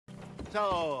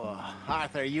So,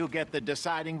 Arthur, you get the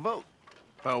deciding vote.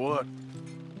 About what?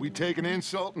 We take an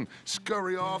insult and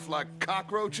scurry off like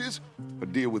cockroaches? Or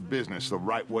deal with business the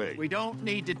right way? We don't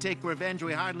need to take revenge.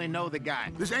 We hardly know the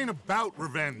guy. This ain't about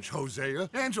revenge, Hosea.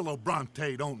 Angelo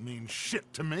Bronte don't mean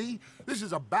shit to me. This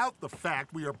is about the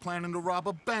fact we are planning to rob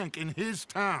a bank in his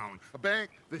town. A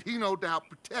bank that he no doubt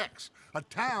protects. A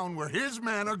town where his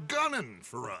men are gunning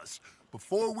for us.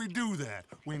 Before we do that,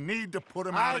 we need to put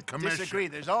him out of commission. I disagree.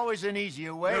 There's always an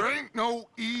easier way. There ain't no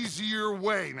easier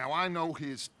way. Now, I know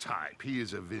his type. He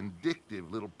is a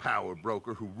vindictive little power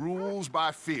broker who rules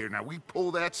by fear. Now, we pull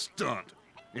that stunt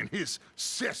in his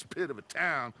cesspit of a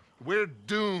town, we're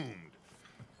doomed.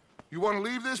 You want to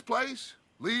leave this place?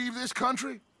 Leave this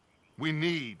country? We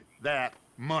need that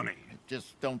money.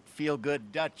 Just don't feel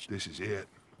good, Dutch. This is it.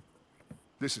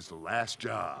 This is the last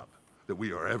job that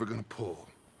we are ever going to pull.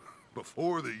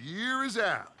 Before the year is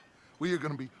out, we are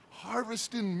going to be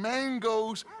harvesting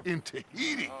mangoes in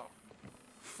Tahiti.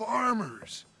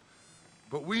 Farmers.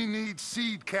 But we need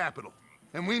seed capital,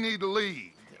 and we need to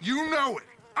leave. You know it.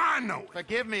 I know it.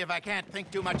 Forgive me if I can't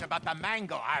think too much about the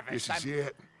mango harvest. This is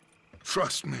it.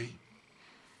 Trust me.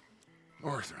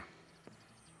 Arthur.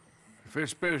 If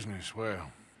it's business,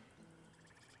 well,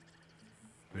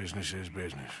 business is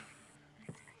business.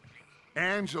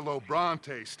 Angelo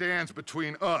Bronte stands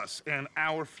between us and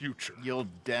our future. You'll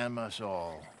damn us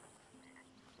all.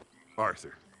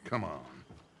 Arthur, come on.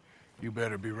 You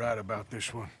better be right about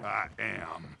this one. I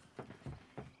am.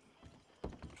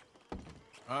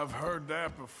 I've heard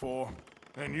that before.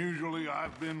 And usually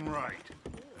I've been right.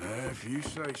 If you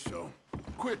say so.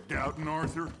 Quit doubting,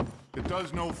 Arthur. It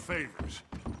does no favors.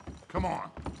 Come on.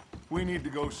 We need to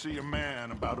go see a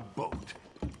man about a boat.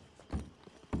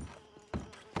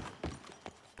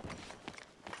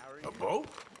 A boat?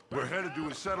 We're headed to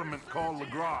a settlement called Le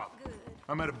Gras.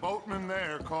 I met a boatman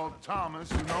there called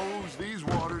Thomas who knows these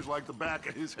waters like the back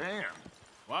of his hand.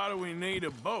 Why do we need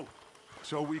a boat?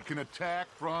 So we can attack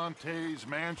Bronte's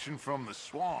mansion from the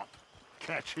swamp.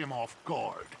 Catch him off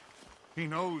guard. He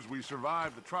knows we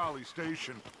survived the trolley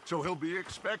station, so he'll be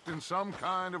expecting some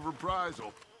kind of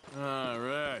reprisal. All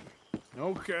right.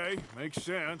 Okay, makes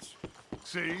sense.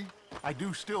 See? I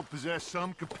do still possess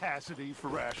some capacity for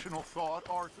rational thought,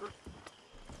 Arthur.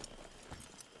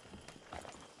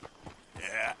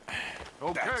 Yeah.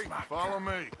 Okay, follow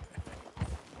me.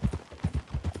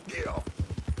 Yeah.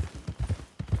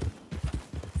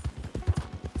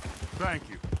 Thank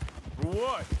you For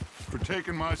what? for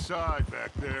taking my side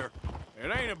back there.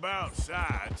 It ain't about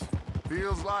sides.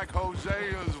 Feels like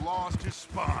Hosea's lost his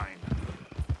spine.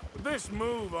 But this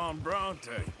move on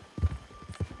Bronte,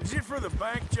 is it for the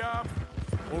bank job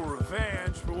or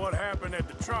revenge for what happened at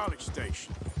the trolley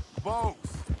station?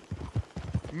 Both.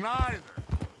 Neither.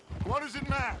 What does it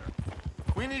matter?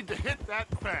 We need to hit that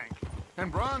bank.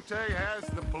 And Bronte has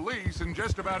the police and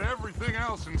just about everything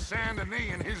else in Saint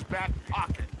Denis in his back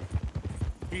pocket.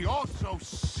 He also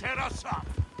set us up.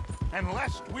 And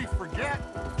lest we forget,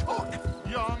 took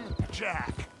young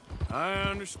Jack. I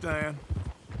understand.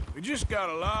 We just got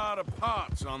a lot of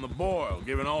pots on the boil,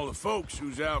 given all the folks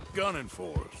who's out gunning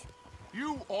for us.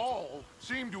 You all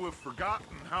seem to have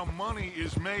forgotten how money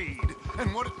is made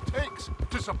and what it takes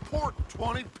to support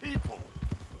 20 people.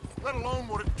 Let alone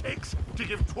what it takes to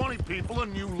give 20 people a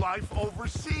new life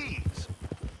overseas.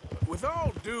 With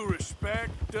all due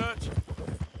respect, Dutch,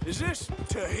 is this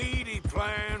Tahiti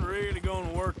plan really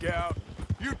gonna work out?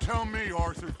 You tell me,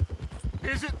 Arthur.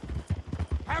 Is it?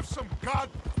 Have some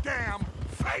goddamn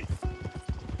faith.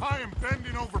 I am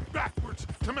bending over backwards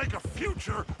to make a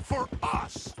future for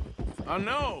us. I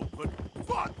know, but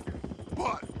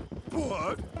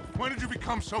But, when did you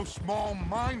become so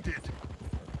small-minded?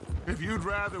 If you'd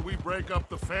rather we break up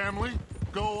the family,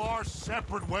 go our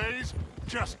separate ways,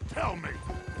 just tell me.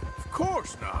 of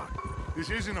course not. This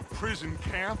isn't a prison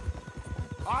camp.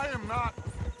 I am not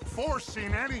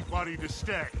forcing anybody to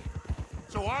stay.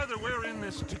 So either we're in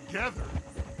this together,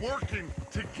 working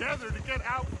together to get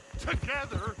out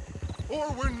together,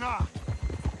 or we're not.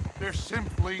 There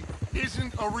simply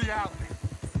isn't a reality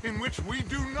in which we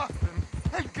do nothing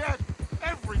and get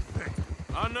everything.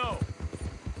 I know.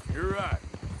 You're right.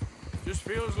 Just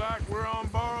feels like we're on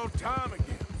borrowed time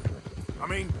again. I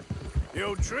mean, the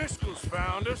O'Driscolls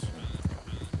found us.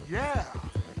 Yeah,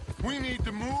 we need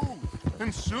to move,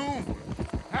 and soon.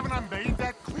 Haven't I made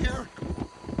that clear?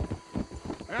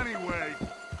 Anyway,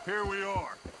 here we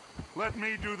are. Let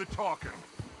me do the talking.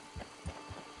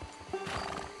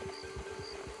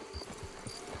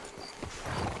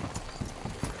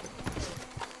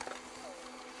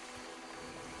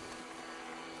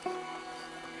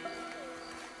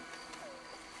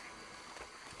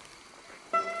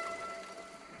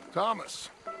 Thomas.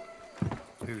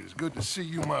 It is good to see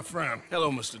you, my friend.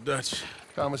 Hello, Mr. Dutch.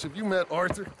 Thomas, have you met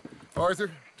Arthur?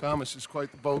 Arthur? Thomas is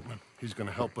quite the boatman. He's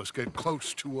gonna help us get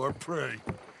close to our prey.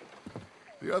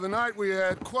 The other night we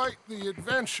had quite the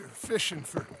adventure fishing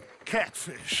for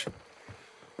catfish.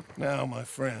 Now, my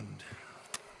friend,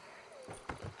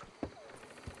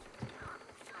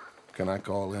 can I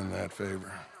call in that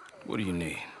favor? What do you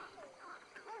need?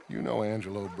 You know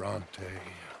Angelo Bronte.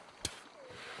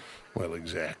 Well,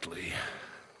 exactly.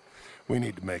 We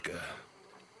need to make a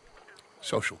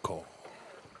social call.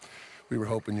 We were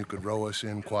hoping you could row us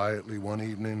in quietly one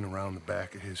evening around the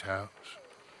back of his house.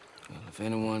 Well, if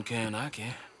anyone can, I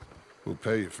can. We'll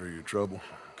pay you for your trouble.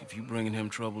 If you bringing him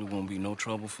trouble, it won't be no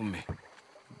trouble for me.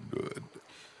 Good.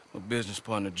 My business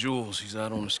partner, Jules, he's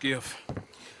out on the skiff.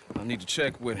 I need to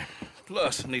check with him.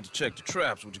 Plus, I need to check the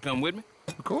traps. Would you come with me?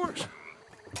 Of course.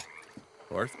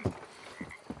 Arthur?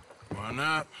 Why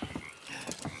not?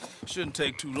 Shouldn't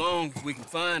take too long if we can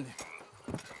find him.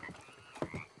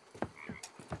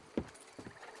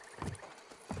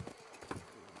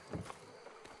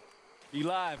 Be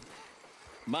lively.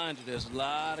 Mind you, there's a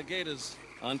lot of gators.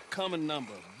 Uncommon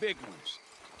number, big ones.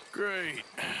 Great.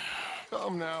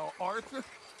 Come now, Arthur.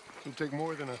 It'll take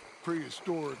more than a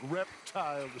prehistoric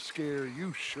reptile to scare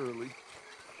you, surely.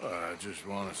 I just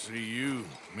want to see you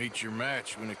meet your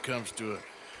match when it comes to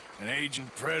an aging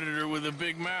predator with a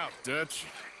big mouth, Dutch.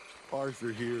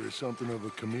 Arthur here is something of a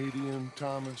comedian,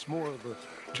 Thomas. More of a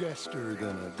jester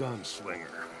than a gunslinger.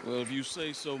 Well, if you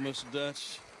say so, Mr.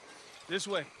 Dutch. This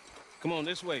way. Come on,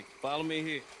 this way. Follow me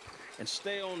here. And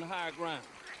stay on the higher ground.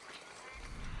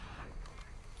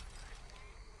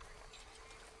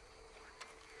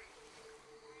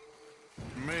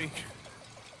 Me?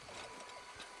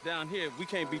 Down here, we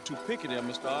can't be too picky there,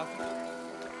 Mr. Arthur.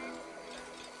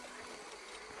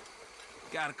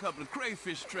 Got a couple of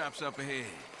crayfish traps up ahead.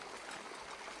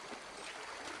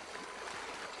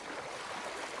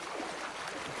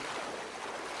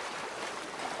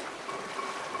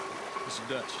 Mr.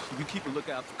 Dutch, you keep a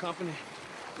lookout for company.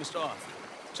 Mr. Arthur,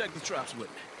 check the traps with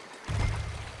me.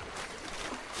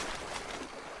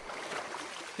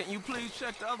 Can you please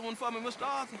check the other one for me, Mr.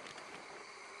 Arthur?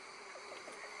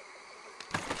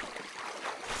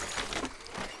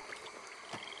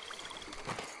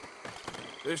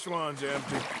 This one's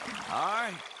empty. All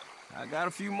right. I got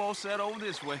a few more set over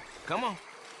this way. Come on.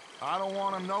 I don't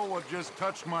want to know what just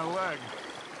touched my leg.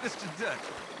 Mr. Dutch,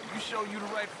 you sure you the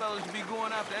right fellas to be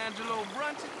going after Angelo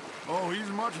Bronte? Oh, he's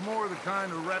much more the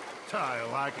kind of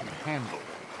reptile I can handle.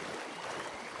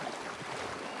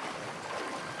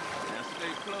 Now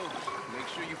stay close. Make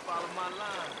sure you follow my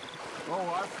line. Oh,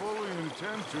 I fully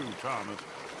intend to, Thomas.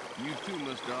 You too,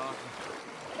 Mr. Arthur.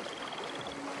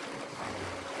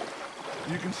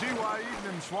 You can see why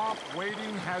eating in swamp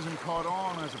wading hasn't caught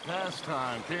on as a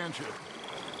pastime, can't you?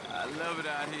 I love it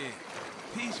out here.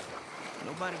 Peaceful.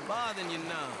 Nobody bothering you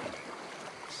none.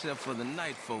 Except for the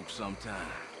night folk sometimes.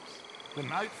 The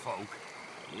night folk?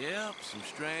 Yep, some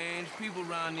strange people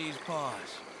around these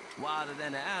parts. Wilder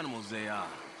than the animals they are.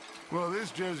 Well, this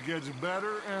just gets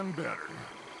better and better.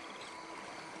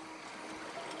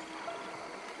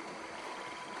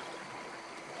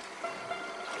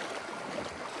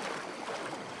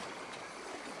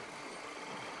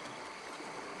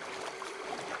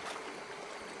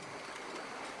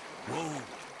 Whoa.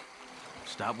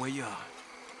 Stop where you are.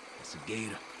 It's a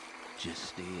gator. Just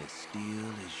stay as still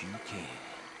as you can.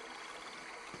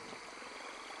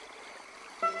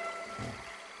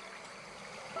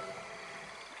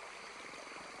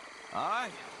 All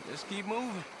right, let's keep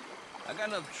moving. I got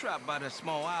another trap by that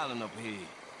small island up here.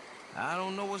 I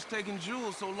don't know what's taking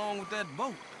Jules so long with that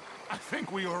boat. I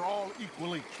think we are all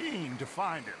equally keen to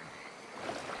find him.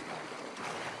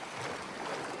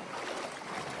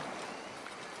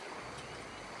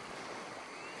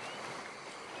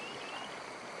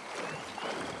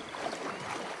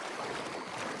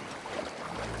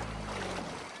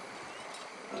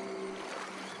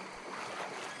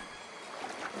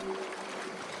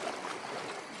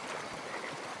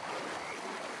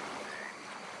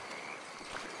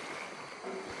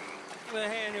 Give me a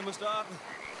hand here, Mr. Arthur.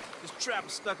 This trap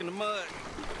is stuck in the mud.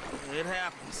 It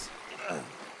happens.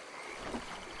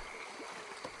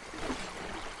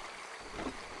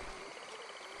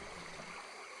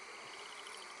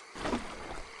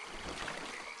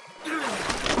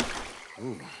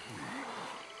 Ooh.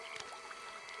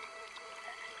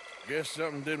 Guess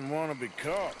something didn't want to be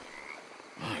caught.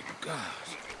 My God.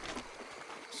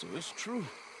 So it's true.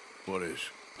 What is?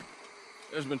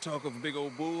 There's been talk of a big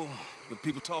old bull, but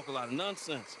people talk a lot of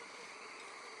nonsense.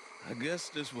 I guess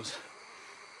this was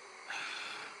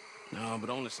No, but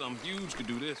only something huge could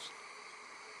do this.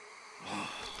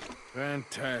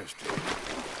 Fantastic.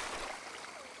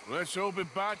 Let's hope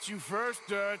it bites you first,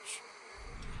 Dutch.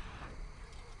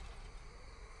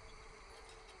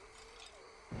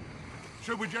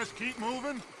 Should we just keep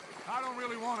moving? I don't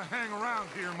really want to hang around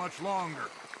here much longer.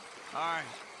 All right.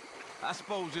 I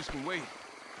suppose this can wait.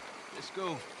 Let's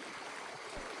go.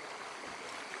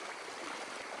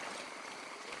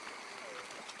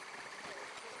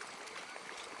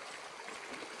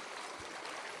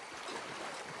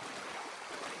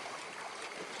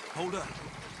 Hold up.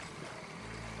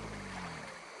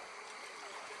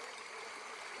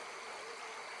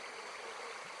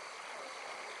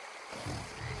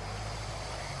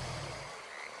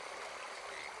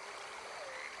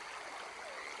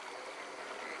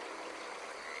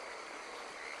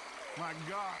 My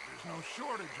God, there's no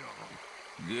shortage of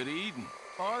them. Good eating.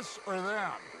 Us or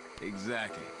them?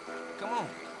 Exactly. Come on.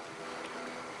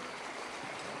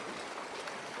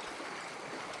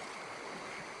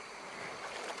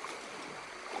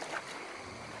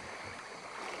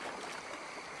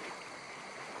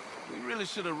 We really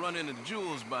should have run into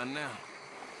Jules by now.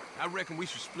 I reckon we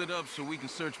should split up so we can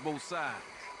search both sides.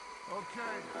 Okay,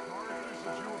 Marcus,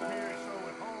 as you appear so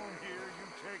at home here, you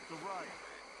take the right.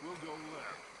 We'll go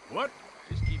left. What?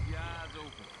 Just keep your eyes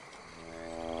open.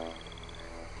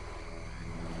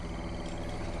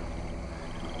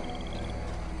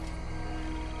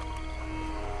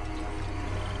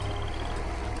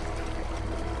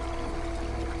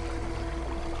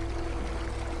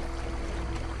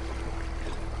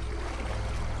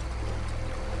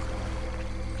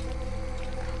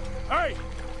 Hey!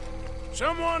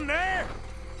 Someone there?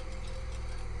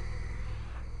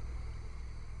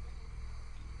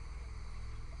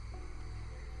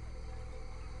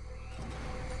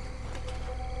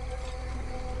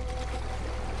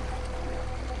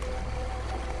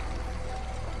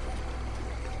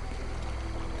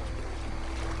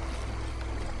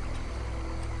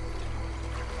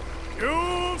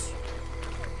 Jules?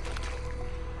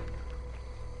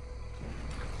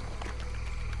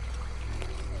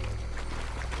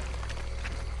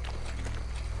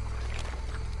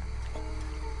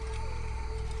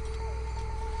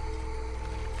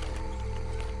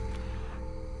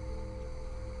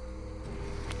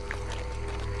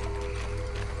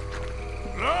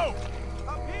 Hello?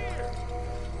 Up here!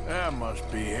 That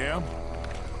must be him.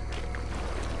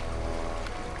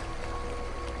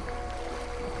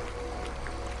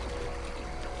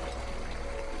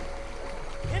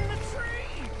 In the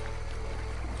tree!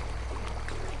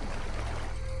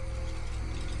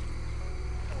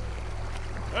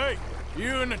 Hey,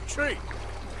 you in the tree.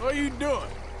 What are you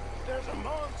doing? There's a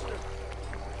monster!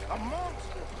 A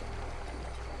monster!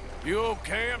 You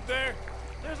okay up there?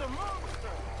 There's a monster!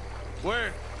 Where?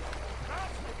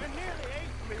 It nearly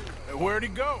ate me. Where'd he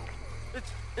go?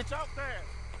 It's out there.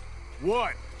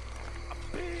 What? A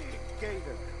big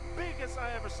gator. Biggest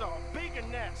I ever saw. Big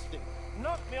and nasty.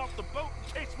 Knocked me off the boat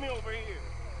and chased me over here.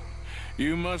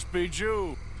 You must be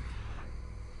Jules.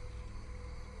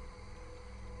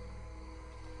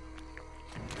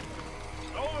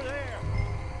 Over there.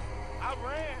 I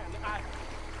ran.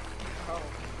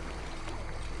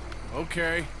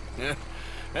 Okay. Yeah.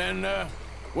 And,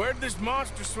 where'd this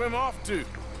monster swim off to?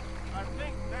 I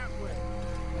think that way.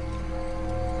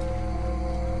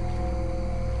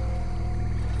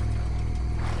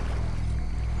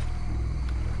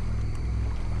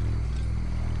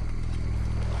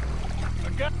 I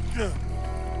got you.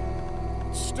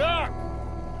 Stop!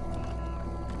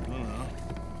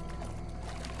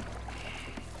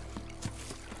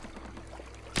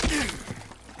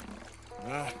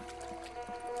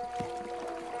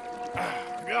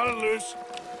 Got it loose.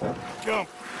 Jump.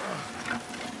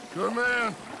 Good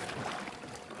man.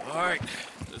 All right,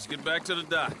 let's get back to the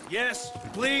dock. Yes,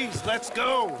 please, let's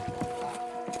go.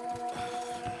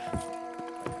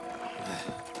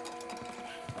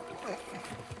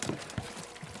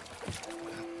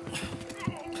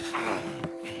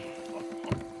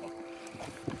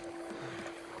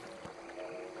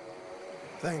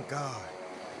 Thank God.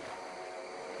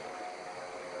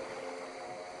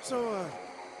 So,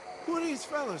 who are these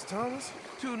fellas, Thomas?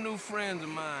 Two new friends of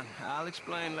mine. I'll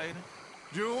explain later.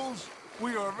 Jules,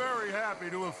 we are very happy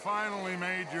to have finally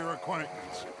made your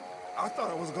acquaintance. I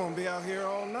thought I was gonna be out here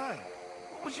all night.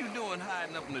 What was you doing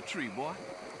hiding up in the tree, boy?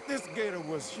 This gator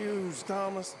was huge,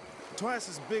 Thomas. Twice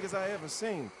as big as I ever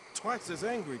seen. Twice as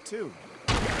angry, too.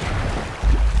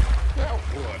 Now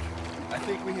what? I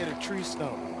think we hit a tree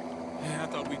stump. Yeah, I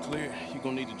thought we cleared. You're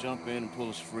gonna need to jump in and pull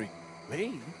us free.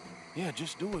 Me? Yeah,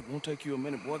 just do it. Won't take you a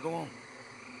minute, boy. Go on.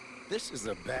 This is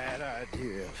a bad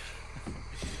idea.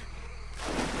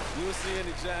 You'll see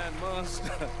any giant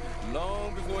monster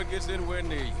long before it gets anywhere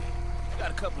near you. Got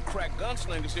a couple of crack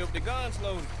gunslingers here with their guns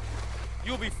loaded.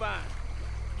 You'll be fine.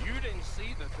 You didn't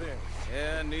see the thing.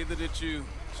 Yeah, neither did you.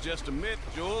 It's just a myth,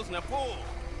 Jules. Now pull.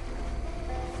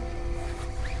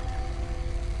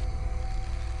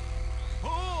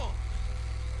 Pull!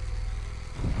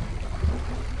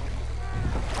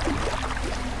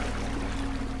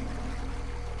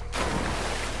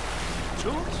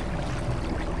 Jules?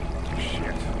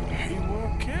 Shit. He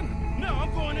won't kidding. No,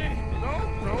 I'm going in.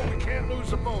 No, we can't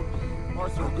lose the boat.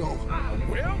 Arthur, go.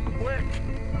 Will? Quick!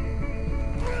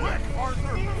 Quick,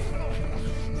 Arthur!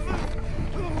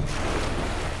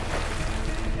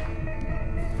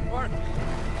 Arthur!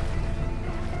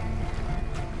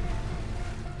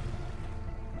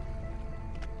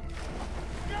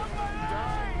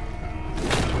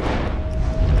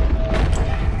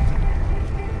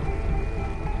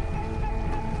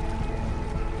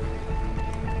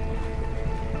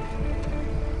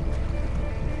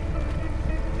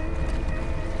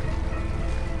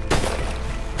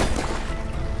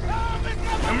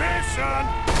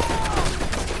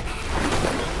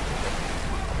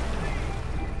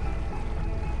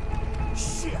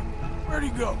 Shit! Where'd he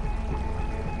go?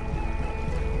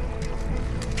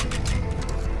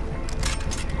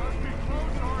 Must be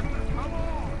close, Arthur. Come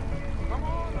on! Come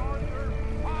on, Arthur!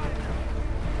 Hide!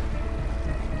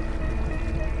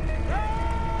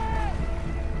 Help!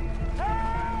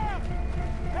 Help!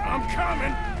 I'm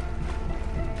coming!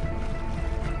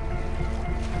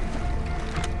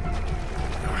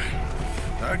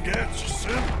 I got you,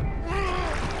 son.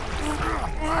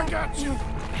 I got you.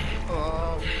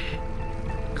 Oh,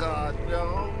 God,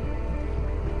 no.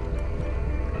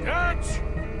 Dutch!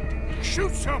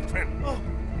 Shoot something!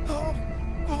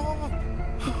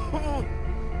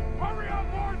 Hurry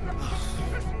up, Arthur!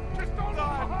 Just don't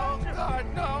God, oh, God,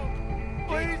 no.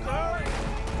 Please hurry.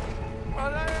 My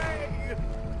leg.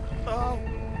 Oh,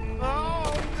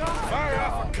 God. Fire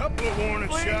off a couple of warning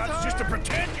Please shots hurry. just to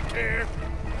pretend you care.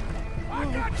 I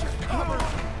got you covered.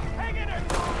 Hang in there.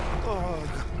 Oh,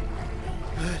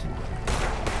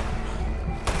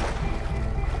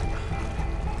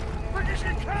 Quick as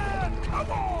you can.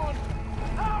 Come on.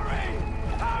 Hurry.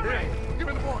 Hurry. Here, give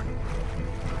me the board.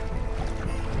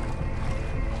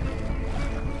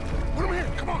 Put him here.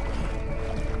 Come on.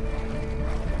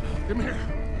 Give him here.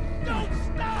 Don't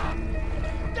stop!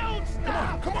 Don't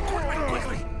stop! Come on,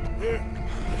 quickly. Here.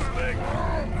 This leg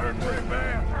hurt pretty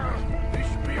bad. He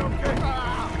should be okay.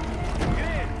 Get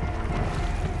in.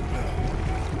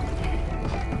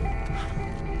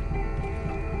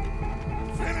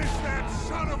 Finish that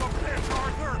son of a bitch,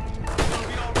 Arthur! It'll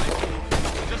be all right,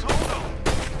 Jules. Just hold on.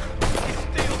 He's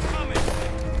still coming.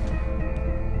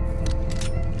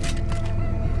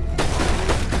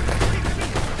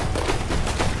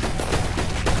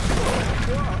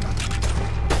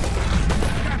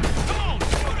 Come on,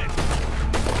 shoot it!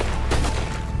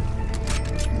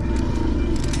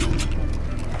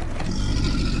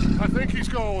 I think he's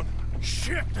going.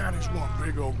 Shit, that is one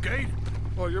big old gate.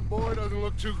 Well, your boy doesn't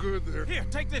look too good there. Here,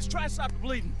 take this. Try to stop the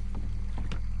bleeding.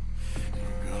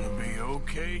 You're gonna be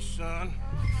okay, son.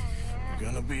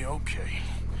 You're gonna be okay.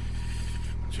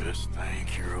 Just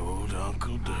thank your old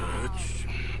Uncle Dutch.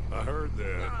 I heard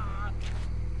that.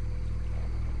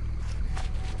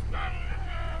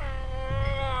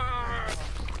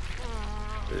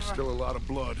 There's still a lot of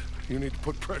blood. You need to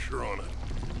put pressure on it.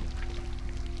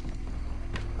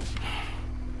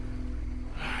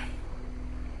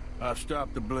 I've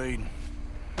stopped the bleeding.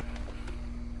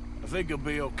 I think he'll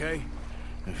be okay.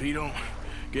 If he don't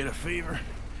get a fever.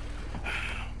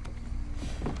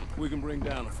 We can bring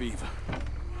down a fever.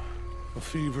 A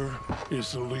fever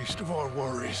is the least of our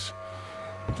worries.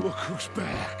 Look who's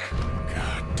back.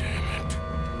 God damn it.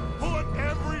 Put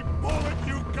every bullet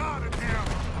you got in him!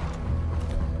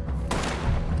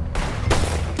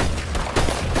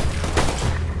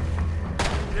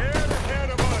 Dead ahead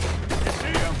of us! You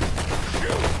see him?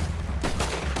 Shoot!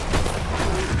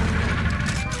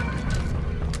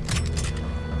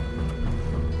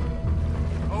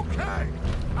 Okay,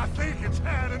 I think it's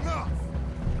had enough.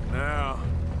 Now,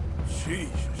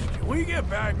 Jesus, can we get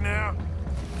back now?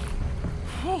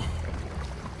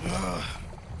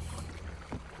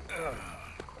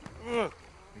 You're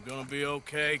gonna be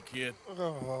okay, kid.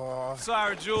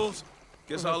 Sorry, Jules.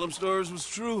 Guess all them stories was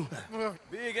true.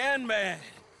 Big and bad.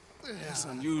 That's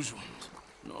unusual.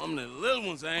 Normally the little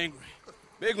ones are angry.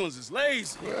 Big ones is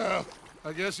lazy. Well,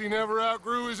 I guess he never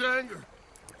outgrew his anger.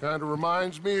 Kinda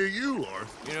reminds me of you,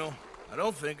 Arthur. You know, I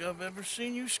don't think I've ever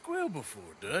seen you squeal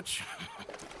before, Dutch.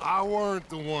 I weren't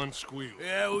the one squealing.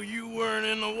 Yeah, well, you weren't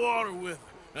in the water with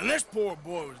her. And this poor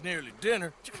boy was nearly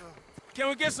dinner. Can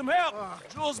we get some help?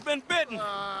 Jules been bitten.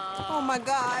 Oh my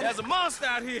God. There's a monster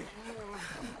out here.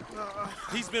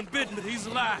 He's been bitten, but he's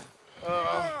alive.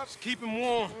 Just keep him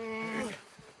warm.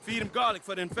 Feed him garlic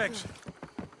for the infection.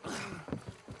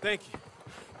 Thank you.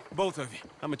 Both of you.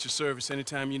 I'm at your service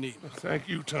anytime you need me. Thank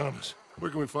you, Thomas.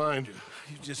 Where can we find you?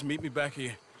 You just meet me back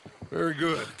here. Very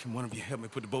good. Can one of you help me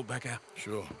put the boat back out?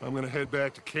 Sure. I'm gonna head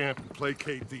back to camp and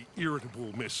placate the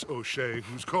irritable Miss O'Shea,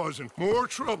 who's causing more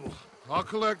trouble. I'll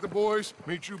collect the boys.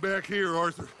 Meet you back here,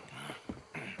 Arthur.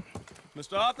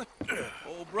 Mr. Arthur?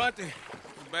 Old Brunty.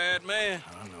 A bad man.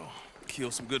 I know.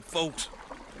 Killed some good folks.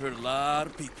 Hurt a lot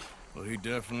of people. Well, he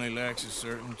definitely lacks a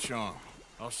certain charm.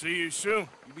 I'll see you soon.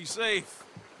 You be safe.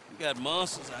 We got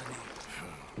monsters out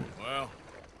here. Well,